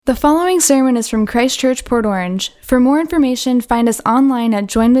The following sermon is from Christ Church, Port Orange. For more information, find us online at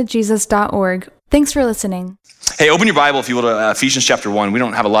joinwithjesus.org. Thanks for listening. Hey, open your Bible, if you will, to Ephesians chapter 1. We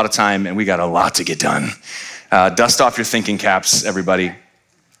don't have a lot of time, and we got a lot to get done. Dust off your thinking caps, everybody.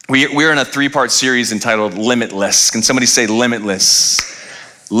 We're in a three-part series entitled Limitless. Can somebody say limitless?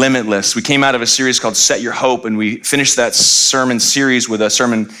 Limitless. We came out of a series called Set Your Hope, and we finished that sermon series with a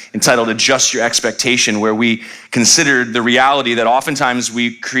sermon entitled Adjust Your Expectation, where we considered the reality that oftentimes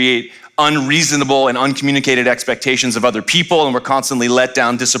we create unreasonable and uncommunicated expectations of other people, and we're constantly let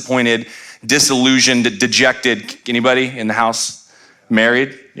down, disappointed, disillusioned, dejected. Anybody in the house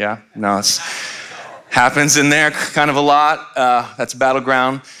married? Yeah? No, it happens in there kind of a lot. That's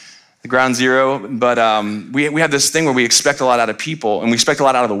battleground. The ground zero, but we have this thing where we expect a lot out of people and we expect a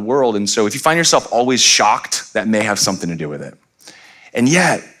lot out of the world. And so if you find yourself always shocked, that may have something to do with it. And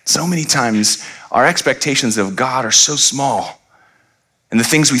yet, so many times, our expectations of God are so small. And the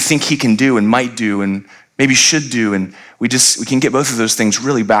things we think he can do and might do and maybe should do, and we can get both of those things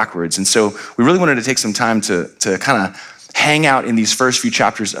really backwards. And so we really wanted to take some time to kind of hang out in these first few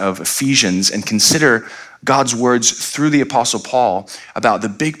chapters of Ephesians and consider God's words through the Apostle Paul about the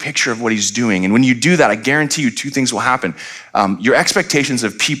big picture of what he's doing. And when you do that, I guarantee you two things will happen. Your expectations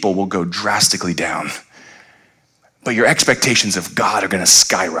of people will go drastically down, but your expectations of God are going to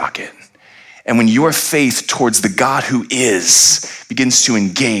skyrocket. And when your faith towards the God who is begins to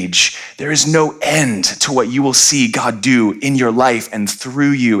engage, there is no end to what you will see God do in your life and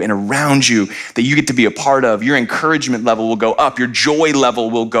through you and around you that you get to be a part of. Your encouragement level will go up. Your joy level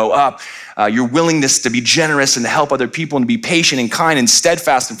will go up. Your willingness to be generous and to help other people and to be patient and kind and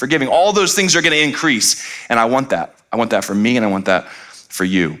steadfast and forgiving, all those things are going to increase. And I want that. I want that for me and I want that for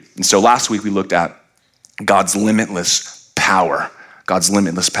you. And so last week we looked at God's limitless power. God's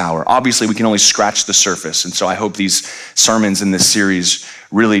limitless power. Obviously, we can only scratch the surface. And so I hope these sermons in this series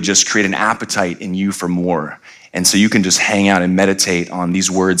really just create an appetite in you for more. And so you can just hang out and meditate on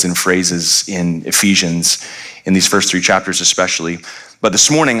these words and phrases in Ephesians, in these first three chapters especially. But this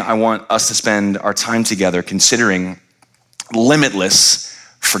morning, I want us to spend our time together considering limitless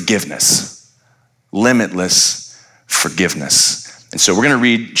forgiveness. Limitless forgiveness. And so we're going to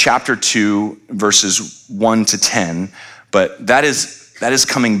read chapter 2, verses 1 to 10. But that is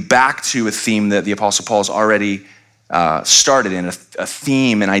coming back to a theme that the Apostle Paul has already started in, a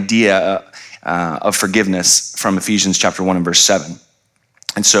theme, an idea of forgiveness from Ephesians chapter 1 and verse 7.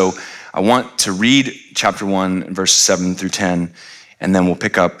 And so I want to read chapter 1, verse 7 through 10, and then we'll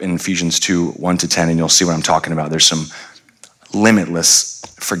pick up in Ephesians 2, 1 to 10, and you'll see what I'm talking about. There's some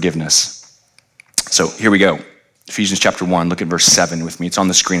limitless forgiveness. So here we go. Ephesians chapter 1, look at verse 7 with me. It's on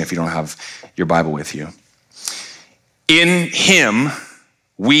the screen if you don't have your Bible with you. In him,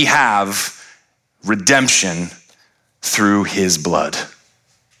 we have redemption through his blood,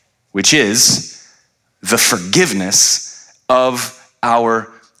 which is the forgiveness of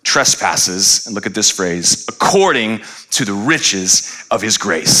our trespasses. And look at this phrase, according to the riches of his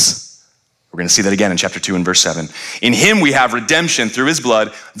grace. We're going to see that again in chapter 2 and verse 7. In him we have redemption through his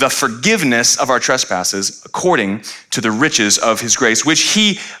blood, the forgiveness of our trespasses, according to the riches of his grace, which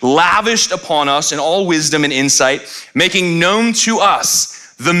he lavished upon us in all wisdom and insight, making known to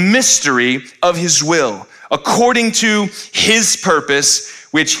us the mystery of his will, according to his purpose,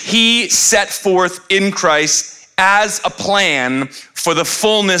 which he set forth in Christ as a plan for the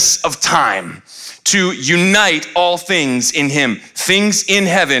fullness of time, to unite all things in him, things in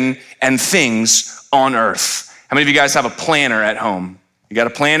heaven and things on earth. How many of you guys have a planner at home? You got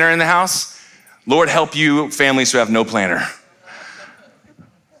a planner in the house? Lord help you families who have no planner.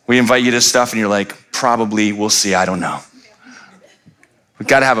 We invite you to stuff and you're like, probably, we'll see, I don't know. We've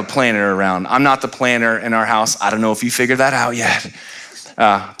got to have a planner around. I'm not the planner in our house. I don't know if you figured that out yet.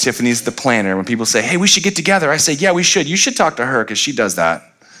 Tiffany's the planner. When people say, hey, we should get together, I say, yeah, we should. You should talk to her because she does that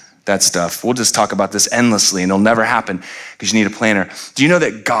stuff. We'll just talk about this endlessly and it'll never happen because you need a planner. Do you know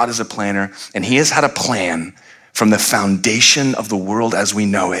that God is a planner and he has had a plan from the foundation of the world as we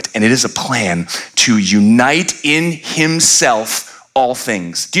know it, and it is a plan to unite in himself all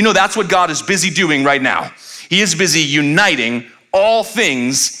things. Do you know that's what God is busy doing right now? He is busy uniting all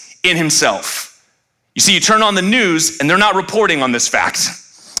things in himself. You see, you turn on the news and they're not reporting on this fact.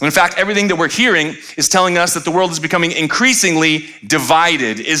 In fact, everything that we're hearing is telling us that the world is becoming increasingly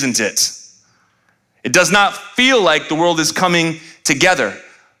divided, isn't it? It does not feel like the world is coming together.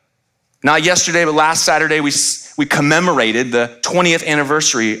 Not yesterday, but last Saturday, we commemorated the 20th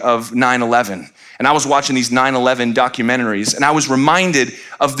anniversary of 9/11. And I was watching these 9/11 documentaries, and I was reminded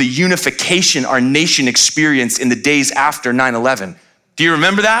of the unification our nation experienced in the days after 9/11. Do you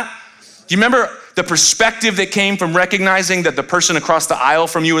remember that? Do you remember the perspective that came from recognizing that the person across the aisle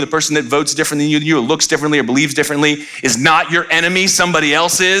from you or the person that votes differently than you or looks differently or believes differently is not your enemy, somebody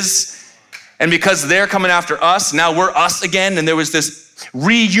else is. And because they're coming after us, now we're us again. And there was this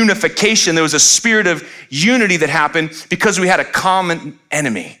reunification. There was a spirit of unity that happened because we had a common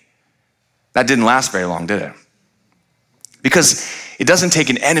enemy. That didn't last very long, did it? Because it doesn't take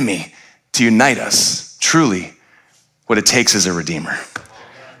an enemy to unite us. Truly, what it takes is a redeemer.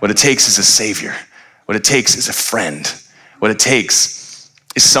 What it takes is a savior. What it takes is a friend. What it takes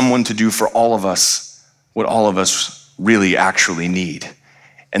is someone to do for all of us what all of us really actually need.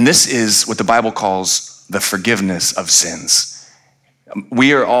 And this is what the Bible calls the forgiveness of sins.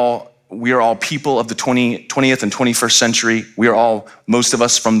 We are all people of the 20th and 21st century. We are all, most of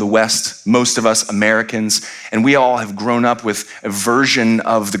us from the West, most of us Americans, and we all have grown up with a version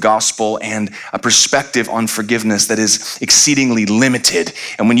of the gospel and a perspective on forgiveness that is exceedingly limited.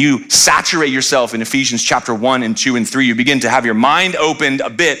 And when you saturate yourself in Ephesians chapter 1 and 2 and 3, you begin to have your mind opened a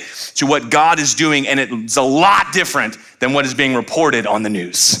bit to what God is doing, and it's a lot different than what is being reported on the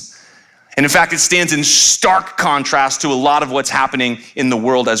news. And in fact, it stands in stark contrast to a lot of what's happening in the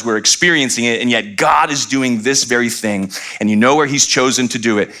world as we're experiencing it, and yet God is doing this very thing, and you know where he's chosen to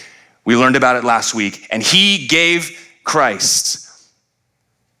do it. We learned about it last week, and he gave Christ.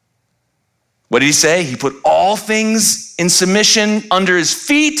 What did he say? He put all things in submission under his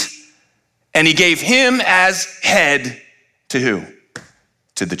feet, and he gave him as head to who?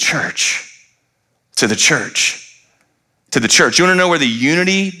 To the church. To the church. To the church. You want to know where the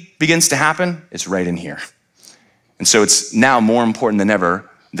unity begins to happen? It's right in here. And so it's now more important than ever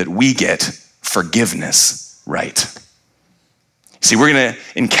that we get forgiveness right. See, we're going to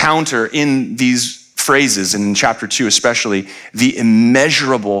encounter in these phrases, and in chapter 2 especially, the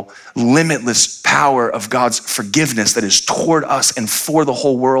immeasurable, limitless power of God's forgiveness that is toward us and for the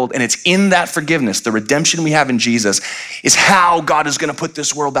whole world. And it's in that forgiveness, the redemption we have in Jesus, is how God is going to put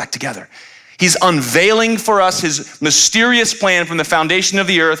this world back together. He's unveiling for us his mysterious plan from the foundation of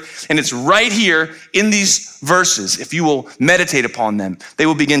the earth, and it's right here in these verses. If you will meditate upon them, they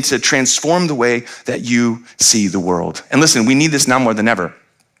will begin to transform the way that you see the world. And listen, we need this now more than ever,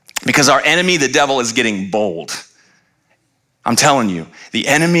 because our enemy, the devil, is getting bold. I'm telling you, the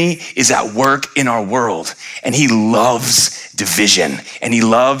enemy is at work in our world, and he loves division, and he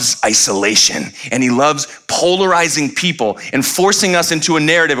loves isolation, and he loves polarizing people and forcing us into a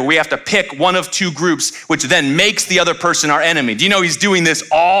narrative where we have to pick one of two groups, which then makes the other person our enemy. Do you know he's doing this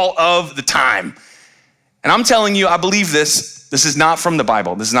all of the time? And I'm telling you, I believe this. This is not from the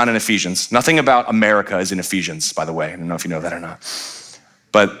Bible. This is not in Ephesians. Nothing about America is in Ephesians, by the way. I don't know if you know that or not.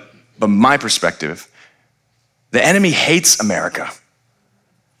 But my perspective, the enemy hates America.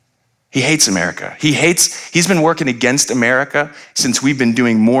 He hates America. He's been working against America since we've been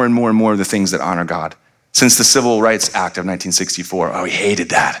doing more and more and more of the things that honor God. Since the Civil Rights Act of 1964. Oh, he hated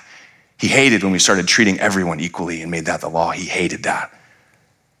that. He hated when we started treating everyone equally and made that the law. He hated that.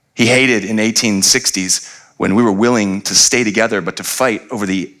 He hated in 1860s when we were willing to stay together but to fight over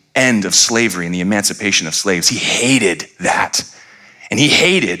the end of slavery and the emancipation of slaves. He hated that. And he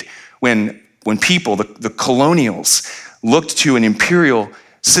hated when people, the colonials, looked to an imperial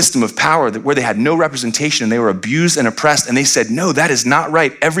system of power where they had no representation and they were abused and oppressed, and they said, no, that is not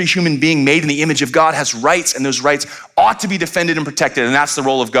right. Every human being made in the image of God has rights, and those rights ought to be defended and protected, and that's the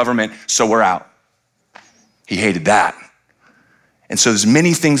role of government, so we're out. He hated that. And so there's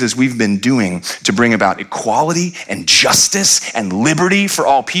many things as we've been doing to bring about equality and justice and liberty for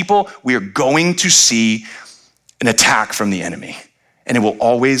all people, we are going to see an attack from the enemy, and it will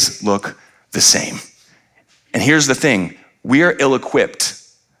always look the same. And here's the thing, we are ill-equipped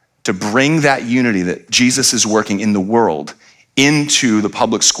to bring that unity that Jesus is working in the world into the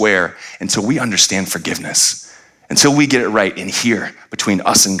public square until we understand forgiveness, until we get it right in here between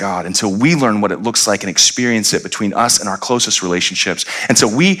us and God, until we learn what it looks like and experience it between us and our closest relationships,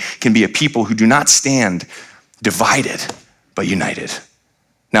 until we can be a people who do not stand divided, but united.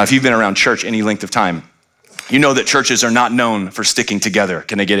 Now, if you've been around church any length of time, you know that churches are not known for sticking together.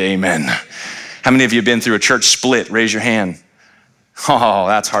 Can I get an amen? How many of you have been through a church split? Raise your hand. Oh,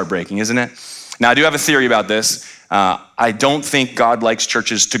 that's heartbreaking, isn't it? Now, I do have a theory about this. I don't think God likes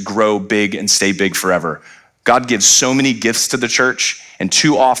churches to grow big and stay big forever. God gives so many gifts to the church, and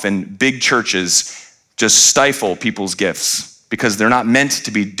too often, big churches just stifle people's gifts because they're not meant to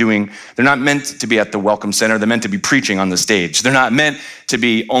be at the welcome center. They're meant to be preaching on the stage. They're not meant to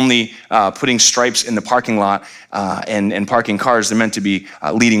be only putting stripes in the parking lot and parking cars. They're meant to be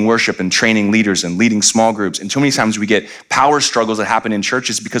leading worship and training leaders and leading small groups. And too many times we get power struggles that happen in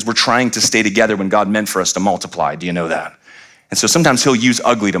churches because we're trying to stay together when God meant for us to multiply. Do you know that? And so sometimes he'll use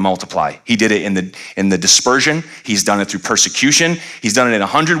ugly to multiply. He did it in the dispersion. He's done it through persecution. He's done it in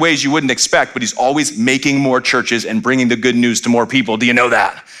 100 ways you wouldn't expect, but he's always making more churches and bringing the good news to more people. Do you know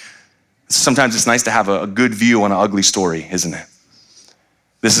that? Sometimes it's nice to have a good view on an ugly story, isn't it?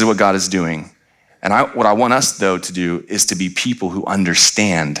 This is what God is doing. And what I want us, though, to do is to be people who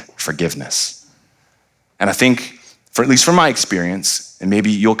understand forgiveness. And I think, at least from my experience, and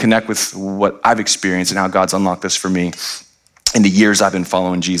maybe you'll connect with what I've experienced and how God's unlocked this for me, in the years I've been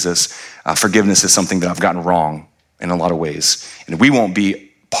following Jesus, forgiveness is something that I've gotten wrong in a lot of ways. And we won't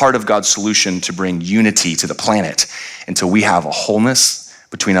be part of God's solution to bring unity to the planet until we have a wholeness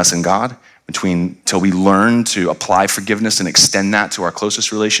between us and God, until we learn to apply forgiveness and extend that to our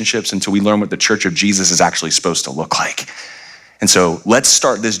closest relationships, until we learn what the church of Jesus is actually supposed to look like. And so let's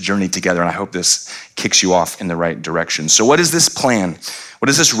start this journey together, and I hope this kicks you off in the right direction. So what is this plan? What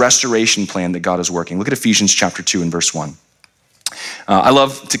is this restoration plan that God is working? Look at Ephesians chapter 2 and verse 1. I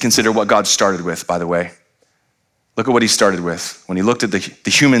love to consider what God started with, by the way. Look at what he started with. When he looked at the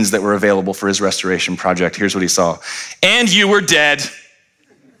humans that were available for his restoration project, here's what he saw. And you were dead.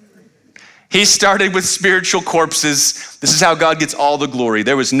 He started with spiritual corpses. This is how God gets all the glory.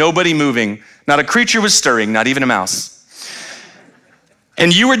 There was nobody moving. Not a creature was stirring, not even a mouse.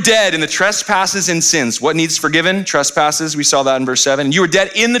 And you were dead in the trespasses and sins. What needs forgiven? Trespasses. We saw that in verse 7. And you were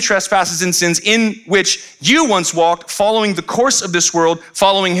dead in the trespasses and sins in which you once walked, following the course of this world.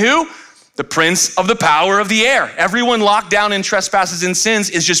 Following who? The prince of the power of the air. Everyone locked down in trespasses and sins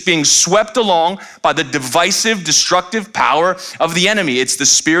is just being swept along by the divisive, destructive power of the enemy. It's the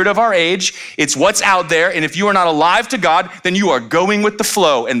spirit of our age. It's what's out there. And if you are not alive to God, then you are going with the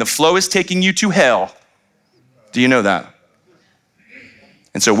flow, and the flow is taking you to hell. Do you know that?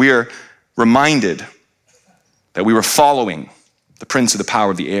 And so we are reminded that we were following the prince of the power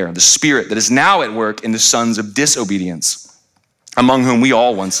of the air, the spirit that is now at work in the sons of disobedience, among whom we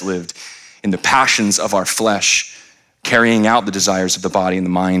all once lived in the passions of our flesh, carrying out the desires of the body and the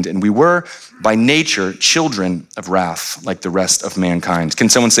mind. And we were by nature children of wrath, like the rest of mankind. Can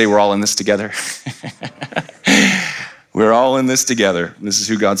someone say we're all in this together? We're all in this together. This is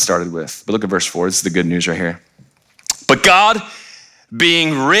who God started with. But look at verse 4. This is the good news right here. But God,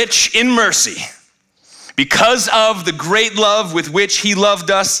 being rich in mercy, because of the great love with which he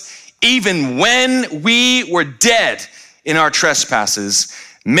loved us, even when we were dead in our trespasses,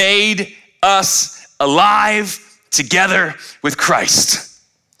 made us alive together with Christ.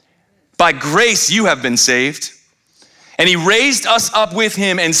 By grace you have been saved. And he raised us up with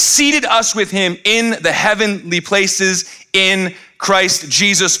him and seated us with him in the heavenly places in Christ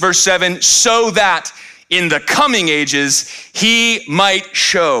Jesus. Verse 7, so that in the coming ages, he might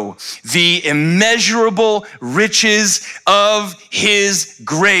show the immeasurable riches of his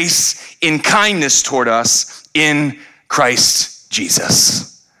grace in kindness toward us in Christ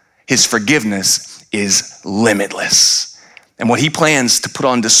Jesus. His forgiveness is limitless. And what he plans to put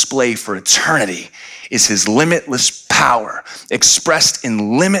on display for eternity is his limitless power expressed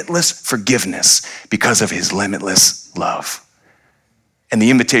in limitless forgiveness because of his limitless love. And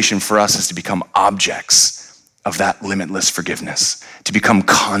the invitation for us is to become objects of that limitless forgiveness, to become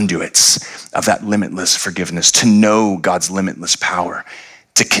conduits of that limitless forgiveness, to know God's limitless power,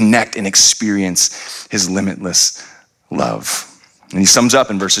 to connect and experience his limitless love. And he sums up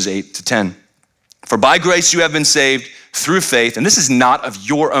in verses 8 to 10. For by grace you have been saved through faith, and this is not of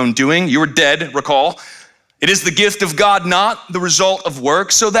your own doing. You were dead, recall. It is the gift of God, not the result of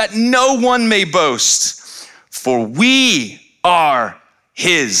work, so that no one may boast. For we are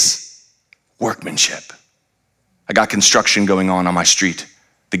his workmanship. I got construction going on my street.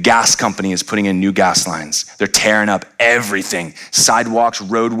 The gas company is putting in new gas lines. They're tearing up everything. Sidewalks,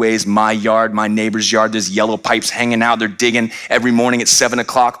 roadways, my yard, my neighbor's yard. There's yellow pipes hanging out. They're digging every morning at 7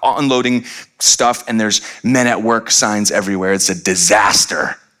 o'clock, unloading stuff, and there's men at work signs everywhere. It's a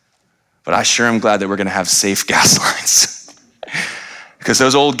disaster. But I sure am glad that we're gonna have safe gas lines because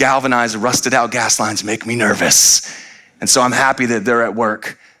those old galvanized, rusted out gas lines make me nervous. And so I'm happy that they're at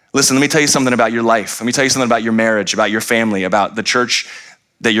work. Listen, let me tell you something about your life. Let me tell you something about your marriage, about your family, about the church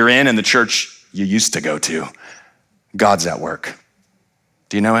that you're in and the church you used to go to. God's at work.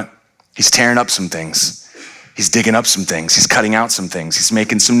 Do you know it? He's tearing up some things. He's digging up some things. He's cutting out some things. He's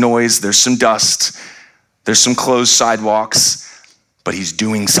making some noise. There's some dust. There's some closed sidewalks, but he's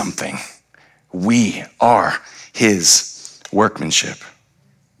doing something. We are his workmanship.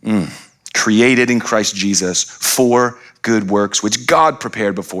 Created in Christ Jesus for good works, which God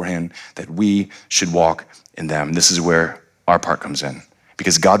prepared beforehand that we should walk in them. This is where our part comes in,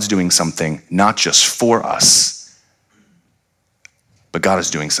 because God's doing something not just for us, but God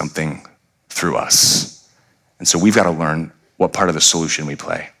is doing something through us. And so we've got to learn what part of the solution we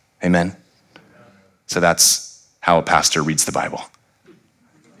play. Amen? So that's how a pastor reads the Bible.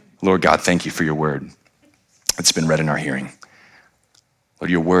 Lord God, thank you for your word. It's been read in our hearing.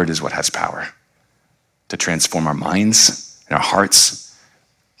 Lord, your word is what has power to transform our minds and our hearts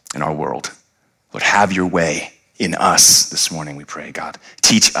and our world. Lord, have your way in us this morning, we pray, God.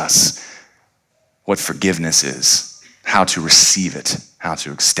 Teach us what forgiveness is, how to receive it, how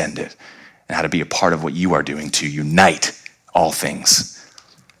to extend it, and how to be a part of what you are doing to unite all things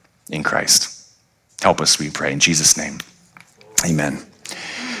in Christ. Help us, we pray, in Jesus' name. Amen.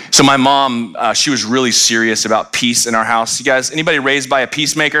 So my mom, she was really serious about peace in our house. You guys, anybody raised by a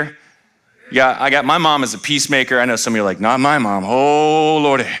peacemaker? Yeah, I got my mom as a peacemaker. I know some of you are like, not my mom. Oh,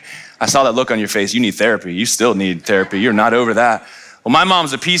 Lord. I saw that look on your face. You need therapy. You still need therapy. You're not over that. Well, my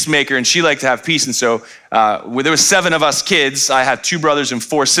mom's a peacemaker, and she liked to have peace. And so there was 7 of us kids. I had 2 brothers and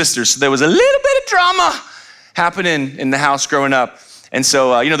 4 sisters. So there was a little bit of drama happening in the house growing up. And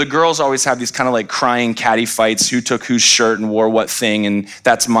so, the girls always have these kind of like crying catty fights. Who took whose shirt and wore what thing, and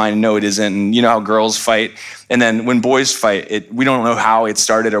that's mine, no, it isn't. And you know how girls fight. And then when boys fight, we don't know how it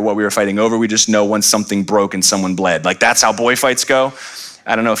started or what we were fighting over. We just know when something broke and someone bled. Like that's how boy fights go.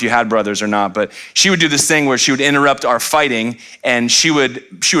 I don't know if you had brothers or not, but she would do this thing where she would interrupt our fighting and she would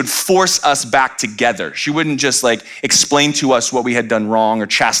force us back together. She wouldn't just like explain to us what we had done wrong or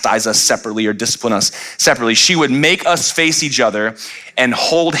chastise us separately or discipline us separately. She would make us face each other and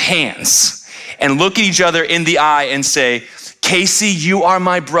hold hands and look at each other in the eye and say, Casey, you are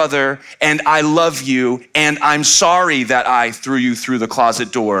my brother and I love you and I'm sorry that I threw you through the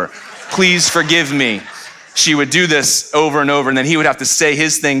closet door. Please forgive me. She would do this over and over, and then he would have to say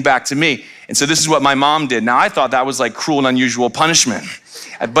his thing back to me. And so this is what my mom did. Now, I thought that was like cruel and unusual punishment.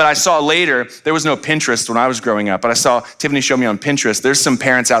 But I saw later, there was no Pinterest when I was growing up, but I saw, Tiffany showed me on Pinterest, there's some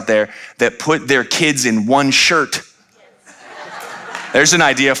parents out there that put their kids in one shirt. There's an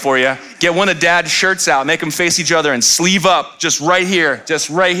idea for you. Get one of dad's shirts out, make them face each other and sleeve up just right here. Just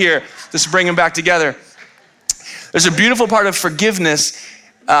bring them back together. There's a beautiful part of forgiveness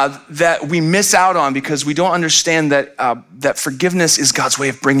that we miss out on because we don't understand that forgiveness is God's way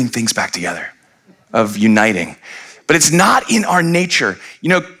of bringing things back together, of uniting. But it's not in our nature.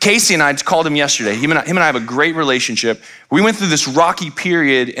 Casey and I called him yesterday. Him and I have a great relationship. We went through this rocky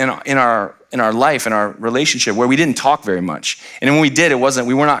period in our life, in our relationship, where we didn't talk very much. And when we did,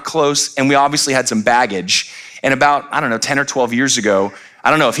 we were not close, and we obviously had some baggage. And about, 10 or 12 years ago, I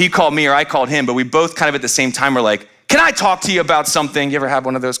don't know if he called me or I called him, but we both kind of at the same time were like, can I talk to you about something? You ever have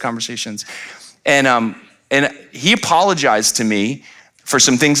one of those conversations? And he apologized to me for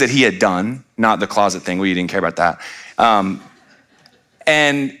some things that he had done, not the closet thing, we didn't care about that,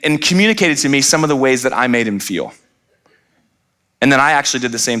 and communicated to me some of the ways that I made him feel. And then I actually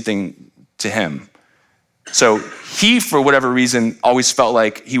did the same thing to him. So he, for whatever reason, always felt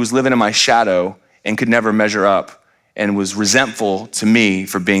like he was living in my shadow and could never measure up and was resentful to me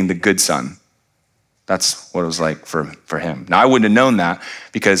for being the good son. That's what it was like for him. Now, I wouldn't have known that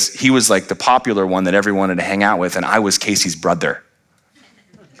because he was like the popular one that everyone wanted to hang out with, and I was Casey's brother.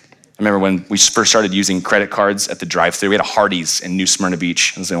 I remember when we first started using credit cards at the drive-thru. We had a Hardee's in New Smyrna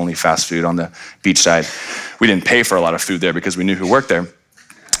Beach. It was the only fast food on the beach side. We didn't pay for a lot of food there because we knew who worked there.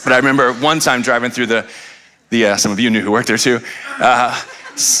 But I remember one time driving through some of you knew who worked there too,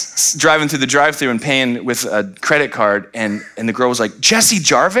 driving through the drive-thru and paying with a credit card, and the girl was like, Jesse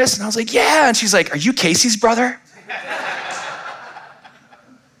Jarvis? And I was like, yeah. And she's like, are you Casey's brother?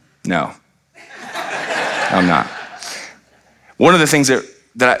 No, I'm not. One of the things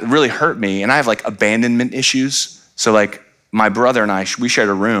that really hurt me, and I have like abandonment issues. So like my brother and I, we shared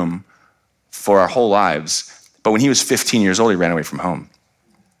a room for our whole lives. But when he was 15 years old, he ran away from home.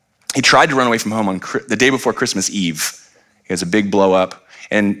 He tried to run away from home on the day before Christmas Eve. He has a big blow up.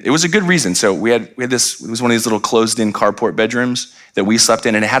 And it was a good reason. So we had this, it was one of these little closed-in carport bedrooms that we slept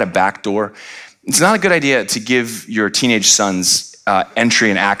in, and it had a back door. It's not a good idea to give your teenage sons entry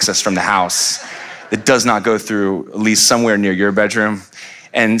and access from the house that does not go through at least somewhere near your bedroom.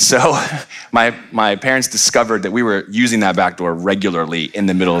 And so my parents discovered that we were using that back door regularly in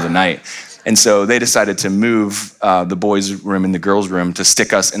the middle of the night. And so they decided to move the boys' room and the girls' room to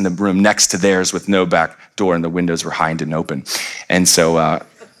stick us in the room next to theirs with no back door, and the windows were behind and open. And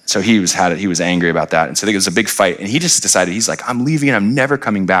so he was angry about that. And so there was a big fight, and he just decided, he's like, I'm leaving and I'm never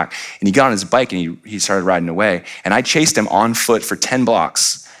coming back. And he got on his bike and he started riding away. And I chased him on foot for 10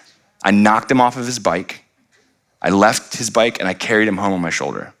 blocks. I knocked him off of his bike. I left his bike and I carried him home on my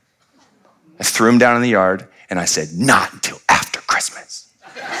shoulder. I threw him down in the yard and I said, not until after Christmas.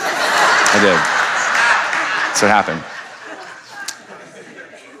 I did. That's what happened.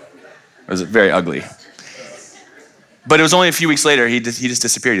 It was very ugly. But it was only a few weeks later, he just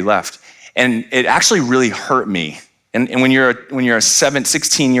disappeared, he left. And it actually really hurt me. And when you're a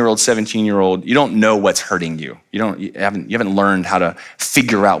 16-year-old, 17-year-old, you don't know what's hurting you. You haven't learned how to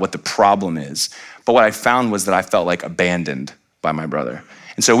figure out what the problem is. But what I found was that I felt like abandoned by my brother.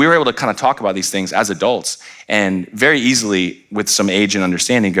 And so we were able to kind of talk about these things as adults and very easily, with some age and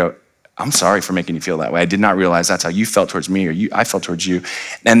understanding, go, I'm sorry for making you feel that way. I did not realize that's how you felt towards me or I felt towards you.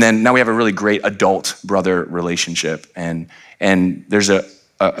 And then now we have a really great adult brother relationship. And there's a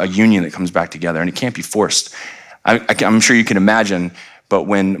union that comes back together, and it can't be forced. I'm sure you can imagine, but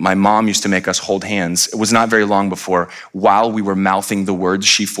when my mom used to make us hold hands, it was not very long before, while we were mouthing the words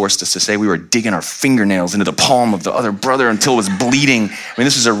she forced us to say, we were digging our fingernails into the palm of the other brother until it was bleeding. I mean,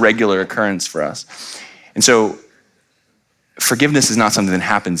 this is a regular occurrence for us. And so forgiveness is not something that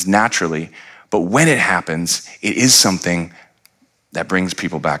happens naturally, but when it happens, it is something that brings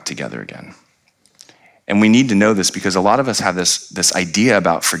people back together again. And we need to know this because a lot of us have this idea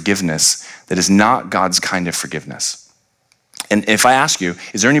about forgiveness that is not God's kind of forgiveness. And if I ask you,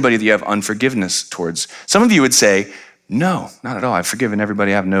 is there anybody that you have unforgiveness towards? Some of you would say, no, not at all. I've forgiven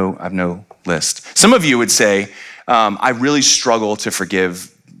everybody. I have no list. Some of you would say, I really struggle to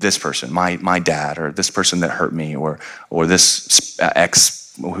forgive this person, my dad, or this person that hurt me, or this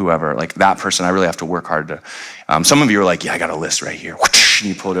ex, whoever, like that person, I really have to work hard to. Some of you are like, yeah, I got a list right here. And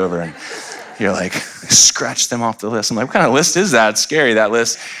you pull it over and you're like, scratch them off the list. I'm like, what kind of list is that? It's scary, that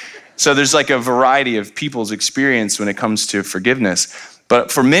list. So there's like a variety of people's experience when it comes to forgiveness.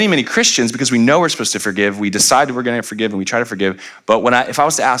 But for many, many Christians, because we know we're supposed to forgive, we decide we're going to forgive and we try to forgive. But if I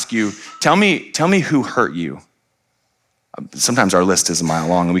was to ask you, tell me who hurt you. Sometimes our list is a mile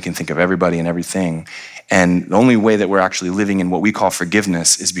long and we can think of everybody and everything. And the only way that we're actually living in what we call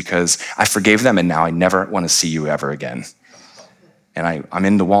forgiveness is because I forgave them and now I never want to see you ever again. And I'm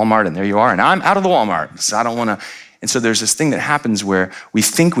into Walmart and there you are, and I'm out of the Walmart, so I don't want to. And so there's this thing that happens where we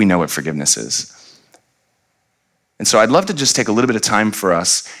think we know what forgiveness is. And so I'd love to just take a little bit of time for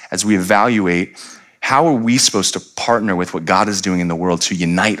us as we evaluate how are we supposed to partner with what God is doing in the world to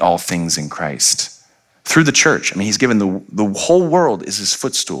unite all things in Christ through the church. I mean, he's given the whole world is his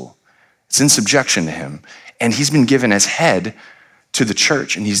footstool. It's in subjection to him. And he's been given as head to the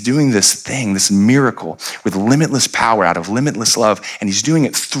church, and he's doing this thing, this miracle with limitless power out of limitless love, and he's doing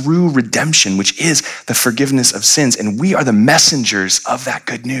it through redemption, which is the forgiveness of sins, and we are the messengers of that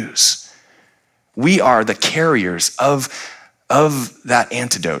good news. We are the carriers of that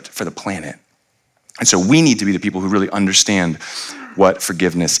antidote for the planet. And so we need to be the people who really understand what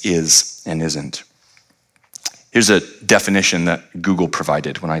forgiveness is and isn't. Here's a definition that Google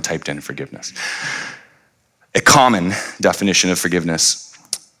provided when I typed in forgiveness. A common definition of forgiveness: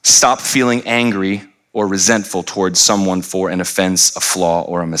 stop feeling angry or resentful towards someone for an offense, a flaw,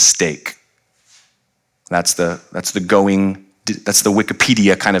 or a mistake. That's the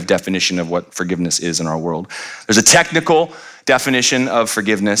Wikipedia kind of definition of what forgiveness is in our world. There's a technical definition of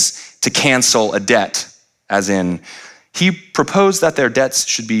forgiveness: to cancel a debt, as in, he proposed that their debts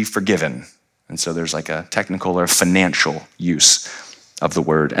should be forgiven. And so there's like a technical or financial use of the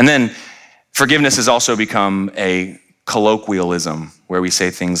word. And then forgiveness has also become a colloquialism where we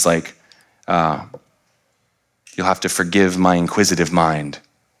say things like, you'll have to forgive my inquisitive mind.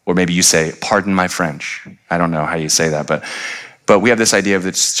 Or maybe you say, pardon my French. I don't know how you say that, but we have this idea of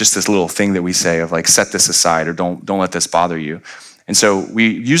it's just this little thing that we say of like, set this aside or don't let this bother you. And so we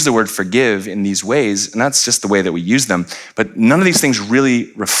use the word forgive in these ways, and that's just the way that we use them. But none of these things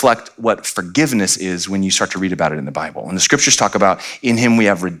really reflect what forgiveness is when you start to read about it in the Bible. And the scriptures talk about, in him we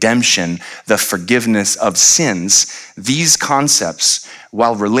have redemption, the forgiveness of sins. These concepts,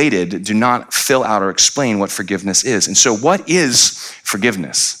 while related, do not fill out or explain what forgiveness is. And so what is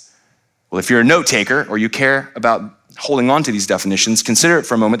forgiveness? Well, if you're a note taker or you care about holding on to these definitions, consider it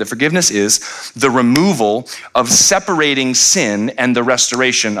for a moment that forgiveness is the removal of separating sin and the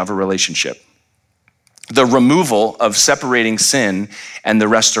restoration of a relationship. The removal of separating sin and the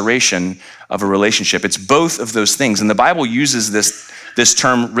restoration of a relationship. It's both of those things. And the Bible uses this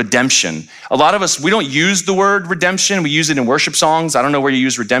term redemption. A lot of us, we don't use the word redemption. We use it in worship songs. I don't know where you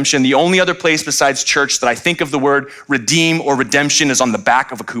use redemption. The only other place besides church that I think of the word redeem or redemption is on the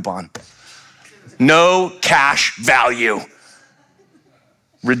back of a coupon. No cash value.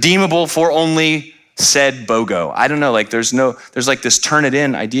 Redeemable for only said BOGO. I don't know, like there's like this turn it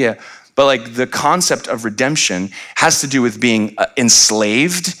in idea, but like the concept of redemption has to do with being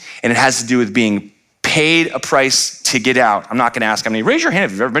enslaved, and it has to do with being paid a price to get out. I'm not gonna ask how many. Raise your hand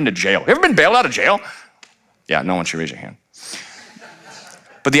if you've ever been to jail. You ever been bailed out of jail? Yeah, no one should raise your hand.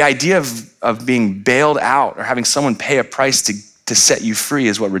 But the idea of being bailed out or having someone pay a price to set you free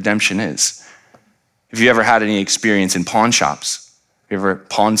is what redemption is. Have you ever had any experience in pawn shops? Have you ever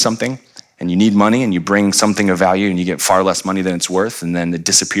pawned something and you need money and you bring something of value and you get far less money than it's worth, and then it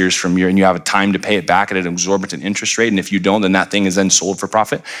disappears from and you have a time to pay it back at an exorbitant interest rate, and if you don't, then that thing is then sold for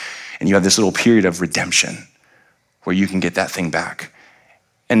profit, and you have this little period of redemption where you can get that thing back.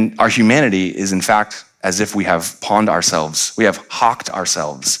 And our humanity is in fact as if we have pawned ourselves, we have hawked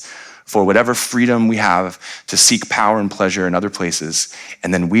ourselves for whatever freedom we have to seek power and pleasure in other places,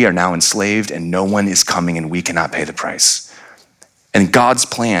 and then we are now enslaved and no one is coming and we cannot pay the price. And God's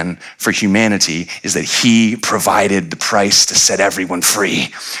plan for humanity is that he provided the price to set everyone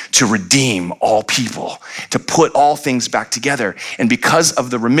free, to redeem all people, to put all things back together. And because of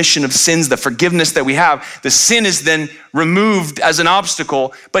the remission of sins, the forgiveness that we have, the sin is then removed as an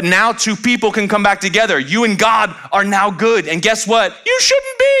obstacle, but now two people can come back together. You and God are now good. And guess what? You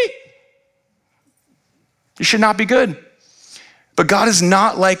shouldn't be. You should not be good. But God is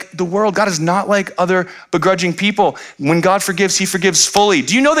not like the world. God is not like other begrudging people. When God forgives, he forgives fully.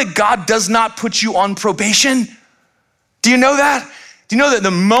 Do you know that God does not put you on probation? Do you know that? Do you know that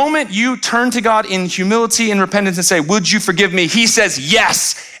the moment you turn to God in humility and repentance and say, would you forgive me? He says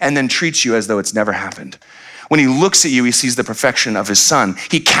yes, and then treats you as though it's never happened. When he looks at you, he sees the perfection of his son.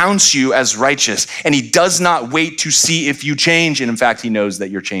 He counts you as righteous, and he does not wait to see if you change. And in fact, he knows that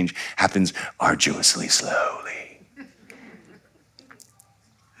your change happens arduously slowly.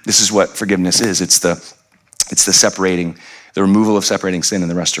 This is what forgiveness is. It's the removal of separating sin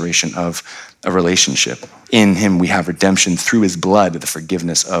and the restoration of a relationship. In him we have redemption through his blood, the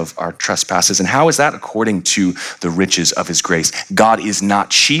forgiveness of our trespasses. And how is that? According to the riches of his grace. God is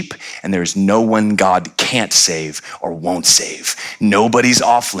not cheap, and there is no one God can't save or won't save. Nobody's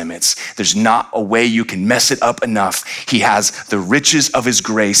off limits. There's not a way you can mess it up enough. He has the riches of his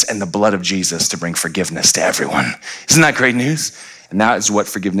grace and the blood of Jesus to bring forgiveness to everyone. Isn't that great news? And that is what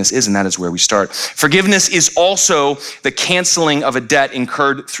forgiveness is, and that is where we start. Forgiveness is also the canceling of a debt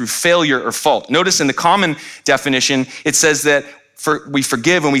incurred through failure or fault. Notice in the common definition, it says that we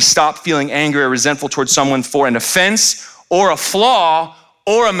forgive when we stop feeling angry or resentful towards someone for an offense or a flaw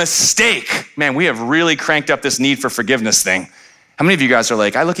or a mistake. Man, we have really cranked up this need for forgiveness thing. How many of you guys are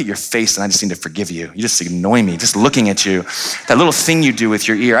like, I look at your face and I just need to forgive you. You just annoy me, just looking at you. That little thing you do with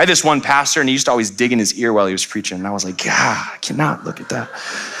your ear. I had this one pastor and he used to always dig in his ear while he was preaching. And I was like, God, I cannot look at that.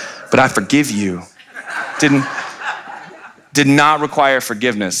 But I forgive you. Did not require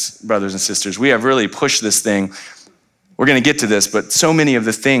forgiveness, brothers and sisters. We have really pushed this thing. We're gonna get to this, but so many of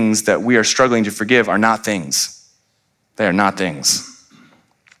the things that we are struggling to forgive are not things. They are not things.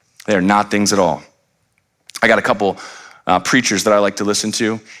 They are not things at all. I got a couple preachers that I like to listen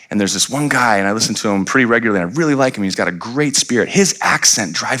to, and there's this one guy, and I listen to him pretty regularly, and I really like him. He's got a great spirit. His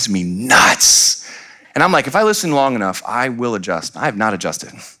accent drives me nuts. And I'm like, if I listen long enough, I will adjust. I have not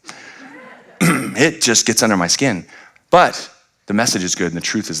adjusted. It just gets under my skin. But the message is good, and the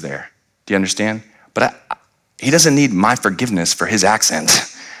truth is there. Do you understand? But he doesn't need my forgiveness for his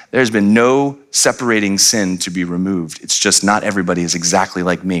accent. There's been no separating sin to be removed. It's just not everybody is exactly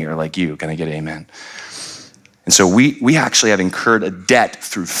like me or like you. Can I get an amen? And so we actually have incurred a debt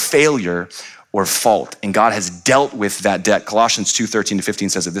through failure or fault, and God has dealt with that debt. Colossians 2:13-15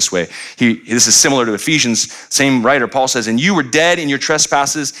 says it this way. This is similar to Ephesians, same writer. Paul says, and you were dead in your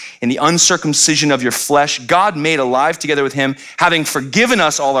trespasses, in the uncircumcision of your flesh. God made alive together with him, having forgiven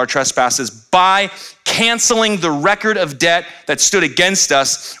us all our trespasses by canceling the record of debt that stood against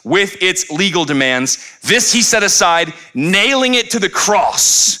us with its legal demands. This he set aside, nailing it to the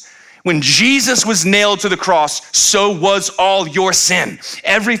cross. When Jesus was nailed to the cross, so was all your sin.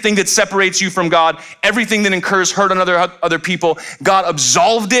 Everything that separates you from God, everything that incurs hurt on other people, God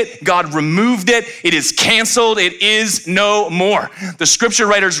absolved it, God removed it, it is canceled, it is no more. The scripture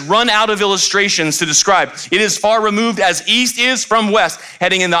writers run out of illustrations to describe. It is far removed as east is from west,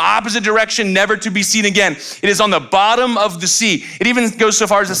 heading in the opposite direction, never to be seen again. It is on the bottom of the sea. It even goes so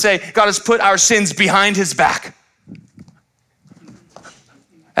far as to say, God has put our sins behind his back.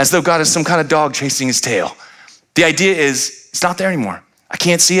 As though God is some kind of dog chasing his tail. The idea is, it's not there anymore. I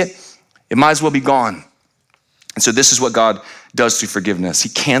can't see it. It might as well be gone. And so this is what God does through forgiveness. He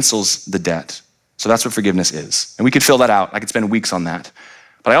cancels the debt. So that's what forgiveness is. And we could fill that out. I could spend weeks on that.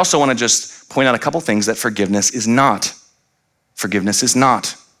 But I also want to just point out a couple things that forgiveness is not. Forgiveness is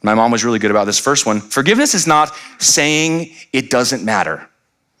not. My mom was really good about this first one. Forgiveness is not saying it doesn't matter.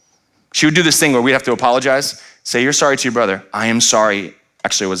 She would do this thing where we'd have to apologize. Say, you're sorry to your brother. I am sorry.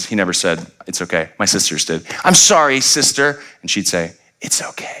 Actually, he never said, it's okay. My sisters did. I'm sorry, sister. And she'd say, it's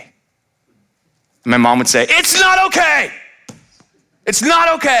okay. And my mom would say, it's not okay. It's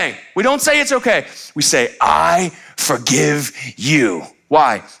not okay. We don't say it's okay. We say, I forgive you.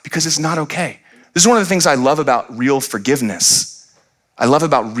 Why? Because it's not okay. This is one of the things I love about real forgiveness. I love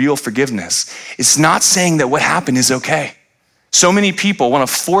about real forgiveness. It's not saying that what happened is okay. So many people want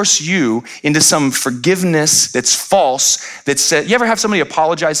to force you into some forgiveness that's false, that said, you ever have somebody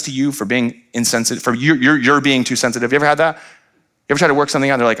apologize to you for being insensitive, for you're being too sensitive? You ever had that? You ever try to work something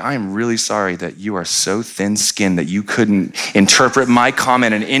out? They're like, I am really sorry that you are so thin-skinned that you couldn't interpret my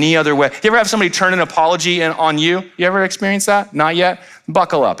comment in any other way. You ever have somebody turn an apology on you? You ever experienced that? Not yet?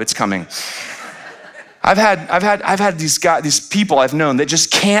 Buckle up, it's coming. I've had these people I've known that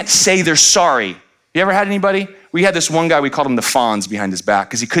just can't say they're sorry. You ever had anybody? We had this one guy, we called him the Fonz behind his back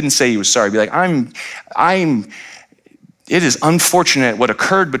because he couldn't say he was sorry. He'd be like, it is unfortunate what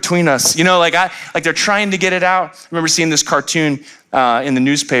occurred between us. You know, like they're trying to get it out. I remember seeing this cartoon in the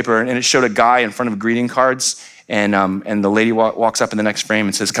newspaper, and it showed a guy in front of greeting cards, and the lady walks up in the next frame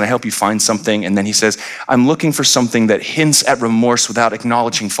and says, can I help you find something? And then he says, I'm looking for something that hints at remorse without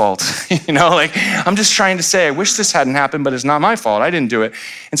acknowledging fault. You know, like, I'm just trying to say, I wish this hadn't happened, but it's not my fault. I didn't do it.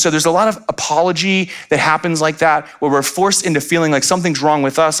 And so there's a lot of apology that happens like that, where we're forced into feeling like something's wrong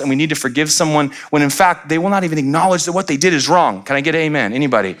with us and we need to forgive someone, when in fact, they will not even acknowledge that what they did is wrong. Can I get amen?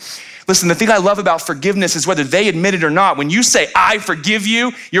 Anybody? Listen, the thing I love about forgiveness is whether they admit it or not. When you say, I forgive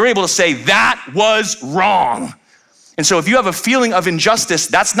you, you're able to say, that was wrong. And so if you have a feeling of injustice,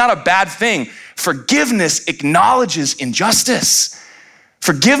 that's not a bad thing. Forgiveness acknowledges injustice.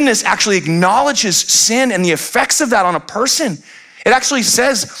 Forgiveness actually acknowledges sin and the effects of that on a person. It actually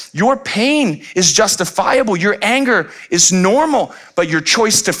says your pain is justifiable, your anger is normal, but your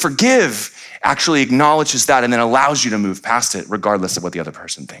choice to forgive actually acknowledges that and then allows you to move past it regardless of what the other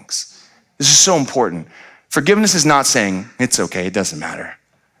person thinks. This is so important. Forgiveness is not saying, it's okay, it doesn't matter.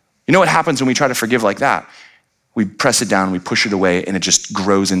 You know what happens when we try to forgive like that? We press it down, we push it away, and it just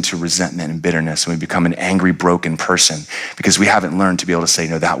grows into resentment and bitterness, and we become an angry, broken person because we haven't learned to be able to say,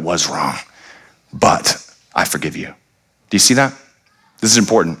 no, that was wrong, but I forgive you. Do you see that? This is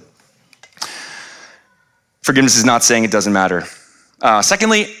important. Forgiveness is not saying it doesn't matter.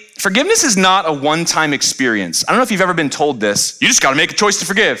 Secondly, forgiveness is not a one-time experience. I don't know if you've ever been told this. You just got to make a choice to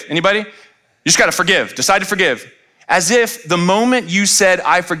forgive. Anybody? You just got to forgive. Decide to forgive. As if the moment you said,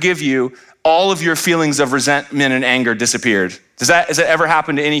 I forgive you, all of your feelings of resentment and anger disappeared. Has that ever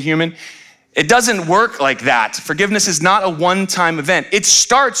happened to any human? It doesn't work like that. Forgiveness is not a one-time event. It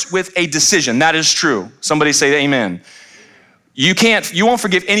starts with a decision. That is true. Somebody say amen. You won't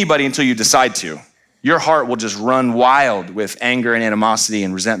forgive anybody until you decide to. Your heart will just run wild with anger and animosity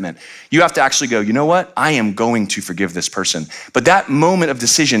and resentment. You have to actually go, you know what? I am going to forgive this person. But that moment of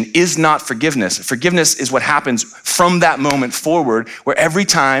decision is not forgiveness. Forgiveness is what happens from that moment forward, where every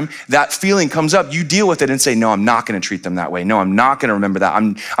time that feeling comes up, you deal with it and say, no, I'm not going to treat them that way. No, I'm not going to remember that.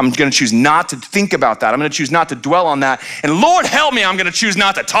 I'm going to choose not to think about that. I'm going to choose not to dwell on that. And Lord help me, I'm going to choose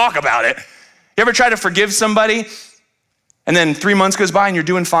not to talk about it. You ever try to forgive somebody? And then 3 months goes by and you're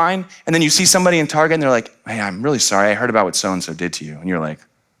doing fine. And then you see somebody in Target and they're like, hey, I'm really sorry. I heard about what so-and-so did to you. And you're like,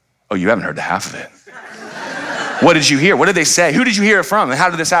 oh, you haven't heard the half of it. What did you hear? What did they say? Who did you hear it from? And how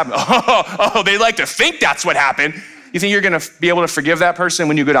did this happen? Oh, they like to think that's what happened. You think you're going to be able to forgive that person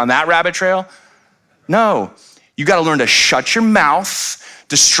when you go down that rabbit trail? No. You got to learn to shut your mouth,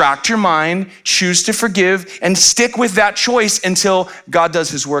 distract your mind, choose to forgive, and stick with that choice until God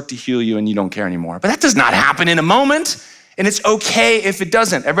does his work to heal you and you don't care anymore. But that does not happen in a moment. And it's okay if it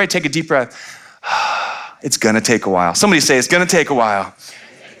doesn't. Everybody take a deep breath. It's gonna take a while. Somebody say, it's gonna take a while.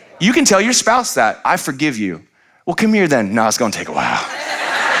 You can tell your spouse that, I forgive you. Well, come here then. No, it's gonna take a while.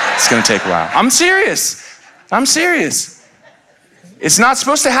 It's gonna take a while. I'm serious. It's not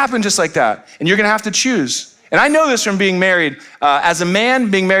supposed to happen just like that. And you're gonna have to choose. And I know this from being married. As a man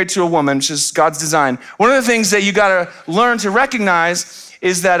being married to a woman, which is God's design, one of the things that you gotta learn to recognize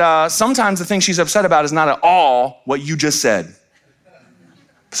is that sometimes the thing she's upset about is not at all what you just said.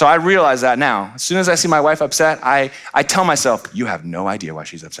 So I realize that now. As soon as I see my wife upset, I tell myself, you have no idea why